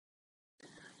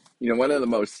One of the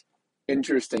most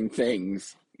interesting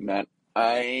things that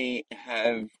I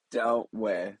have dealt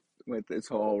with this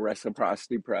whole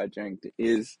reciprocity project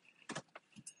is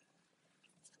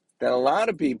that a lot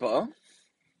of people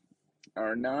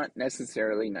are not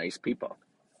necessarily nice people.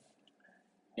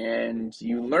 And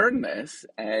you learn this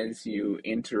as you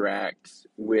interact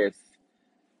with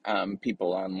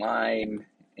people online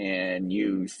and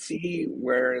you see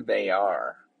where they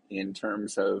are in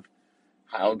terms of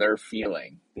how they're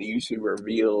feeling. They usually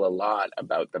reveal a lot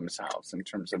about themselves in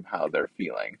terms of how they're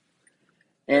feeling.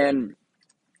 And,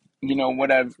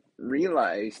 what I've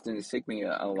realized, and it's taken me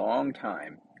a long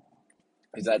time,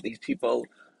 is that these people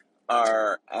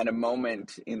are at a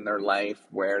moment in their life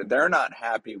where they're not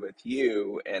happy with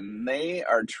you and they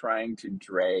are trying to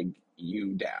drag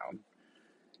you down.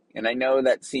 And I know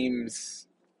that seems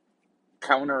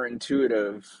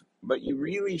counterintuitive, but you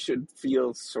really should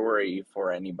feel sorry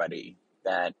for anybody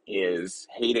that is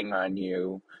hating on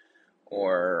you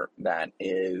or that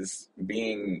is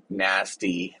being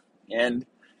nasty. And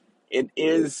it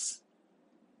is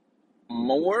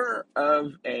more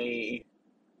of a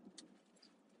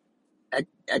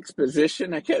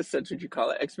exposition, I guess that's what you call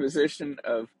it, exposition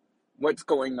of what's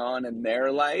going on in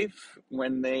their life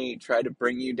when they try to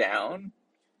bring you down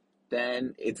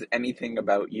than it's anything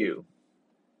about you.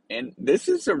 And this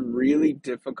is a really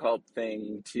difficult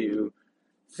thing to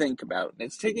think about. And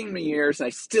it's taking me years and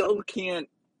I still can't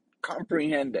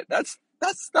comprehend it. That's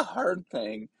the hard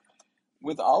thing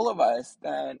with all of us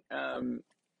that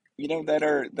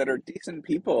that are decent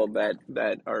people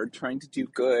that are trying to do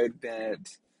good, that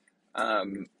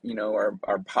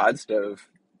are positive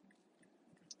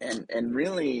and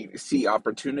really see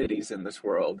opportunities in this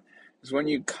world, is when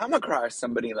you come across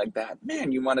somebody like that,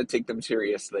 man, you want to take them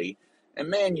seriously. And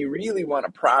man, you really want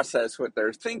to process what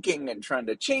they're thinking and trying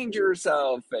to change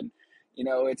yourself. And,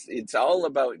 it's all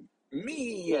about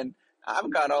me and I've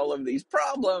got all of these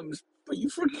problems, but you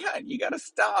forget, you got to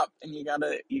stop and you got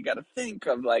to think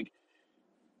of like,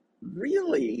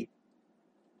 really,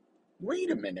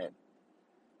 wait a minute.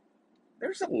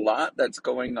 There's a lot that's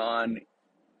going on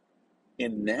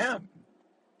in them.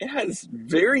 It has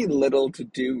very little to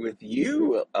do with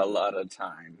you a lot of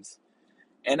times.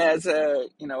 And as a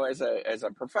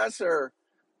professor,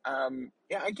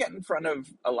 yeah, I get in front of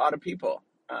a lot of people.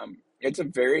 It's a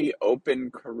very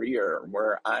open career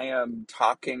where I am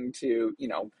talking to,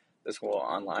 this whole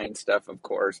online stuff, of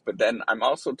course, but then I'm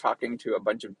also talking to a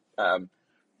bunch of,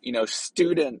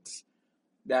 students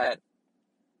that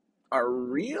are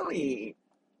really,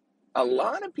 a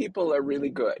lot of people are really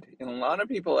good, and a lot of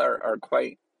people are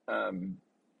quite, um,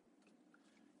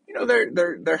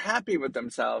 they're happy with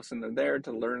themselves and they're there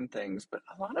to learn things, but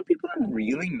a lot of people are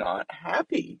really not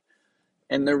happy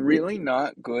and they're really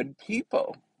not good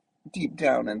people deep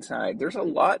down inside. There's a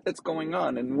lot that's going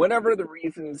on, and whatever the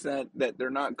reasons that they're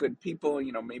not good people,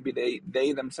 maybe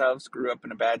they themselves grew up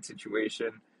in a bad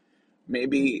situation,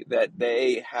 maybe that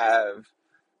they have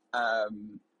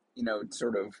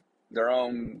sort of their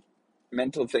own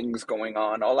mental things going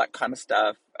on, all that kind of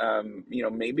stuff.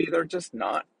 Maybe they're just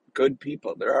not good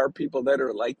people. There are people that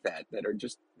are like that are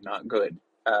just not good.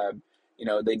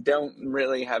 They don't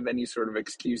really have any sort of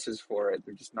excuses for it.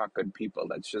 They're just not good people.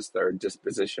 That's just their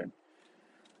disposition.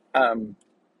 Um,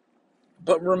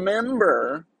 but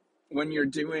remember when you're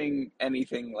doing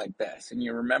anything like this, and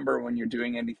you remember when you're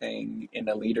doing anything in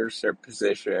a leadership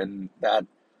position, that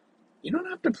you don't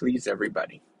have to please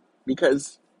everybody,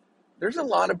 because there's a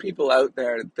lot of people out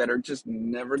there that are just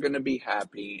never going to be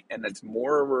happy, and it's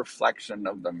more a reflection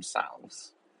of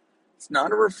themselves. It's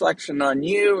not a reflection on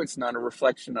you. It's not a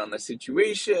reflection on the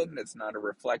situation. It's not a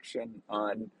reflection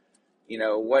on,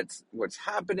 what's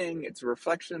happening. It's a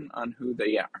reflection on who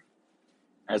they are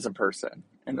as a person.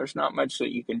 And there's not much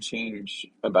that you can change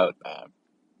about that.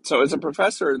 So as a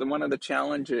professor, one of the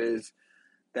challenges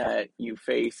that you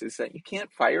face is that you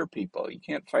can't fire people. You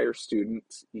can't fire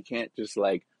students. You can't just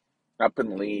like up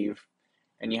and leave,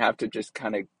 and you have to just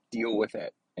kind of deal with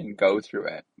it and go through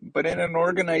it. But in an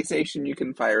organization, you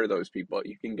can fire those people.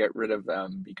 You can get rid of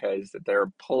them because they're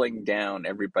pulling down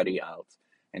everybody else.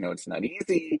 I know it's not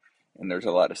easy, and there's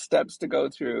a lot of steps to go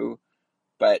through,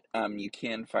 but you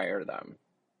can fire them.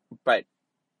 But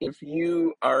if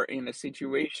you are in a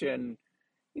situation,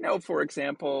 for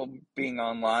example, being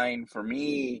online for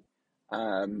me,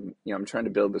 I'm trying to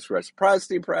build this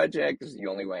reciprocity project. This is the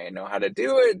only way I know how to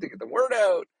do it to get the word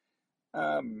out.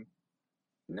 Um,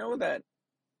 know that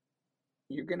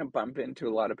you're going to bump into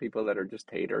a lot of people that are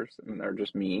just haters and they're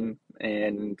just mean.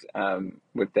 And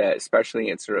with that, especially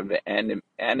it's sort of the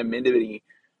anonymity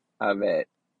of it,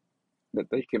 that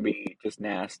they can be just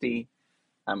nasty.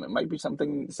 It might be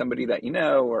somebody that you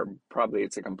know, or probably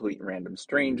it's a complete random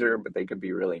stranger, but they could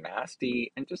be really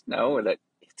nasty. And just know that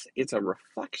it's a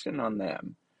reflection on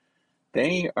them.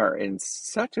 They are in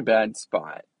such a bad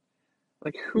spot.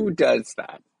 Like, who does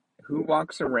that? Who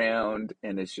walks around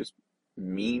and is just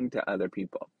mean to other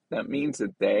people? That means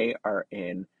that they are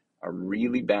in a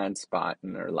really bad spot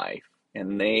in their life.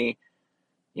 And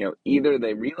either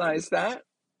they realize that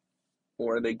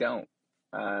or they don't.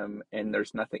 And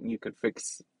there's nothing you could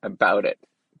fix about it.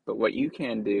 But what you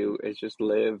can do is just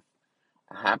live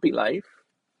a happy life,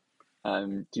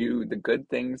 do the good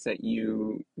things that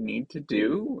you need to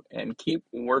do, and keep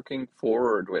working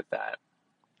forward with that.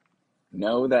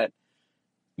 Know that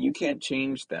you can't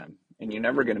change them, and you're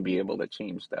never going to be able to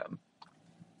change them.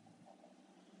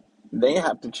 They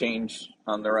have to change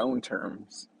on their own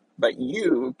terms, but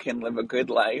you can live a good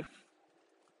life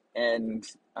and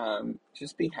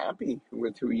just be happy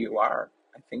with who you are.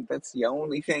 I think that's the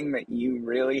only thing that you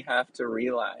really have to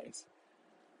realize.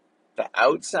 The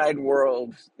outside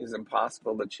world is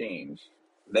impossible to change.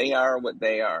 They are what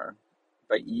they are,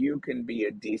 but you can be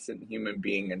a decent human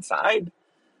being inside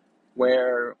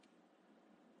where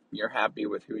you're happy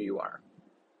with who you are.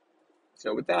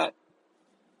 So with that,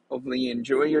 hopefully you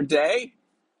enjoy your day,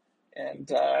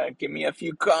 and give me a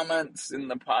few comments in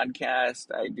the podcast.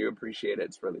 I do appreciate it.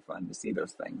 It's really fun to see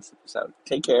those things. So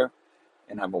take care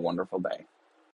and have a wonderful day.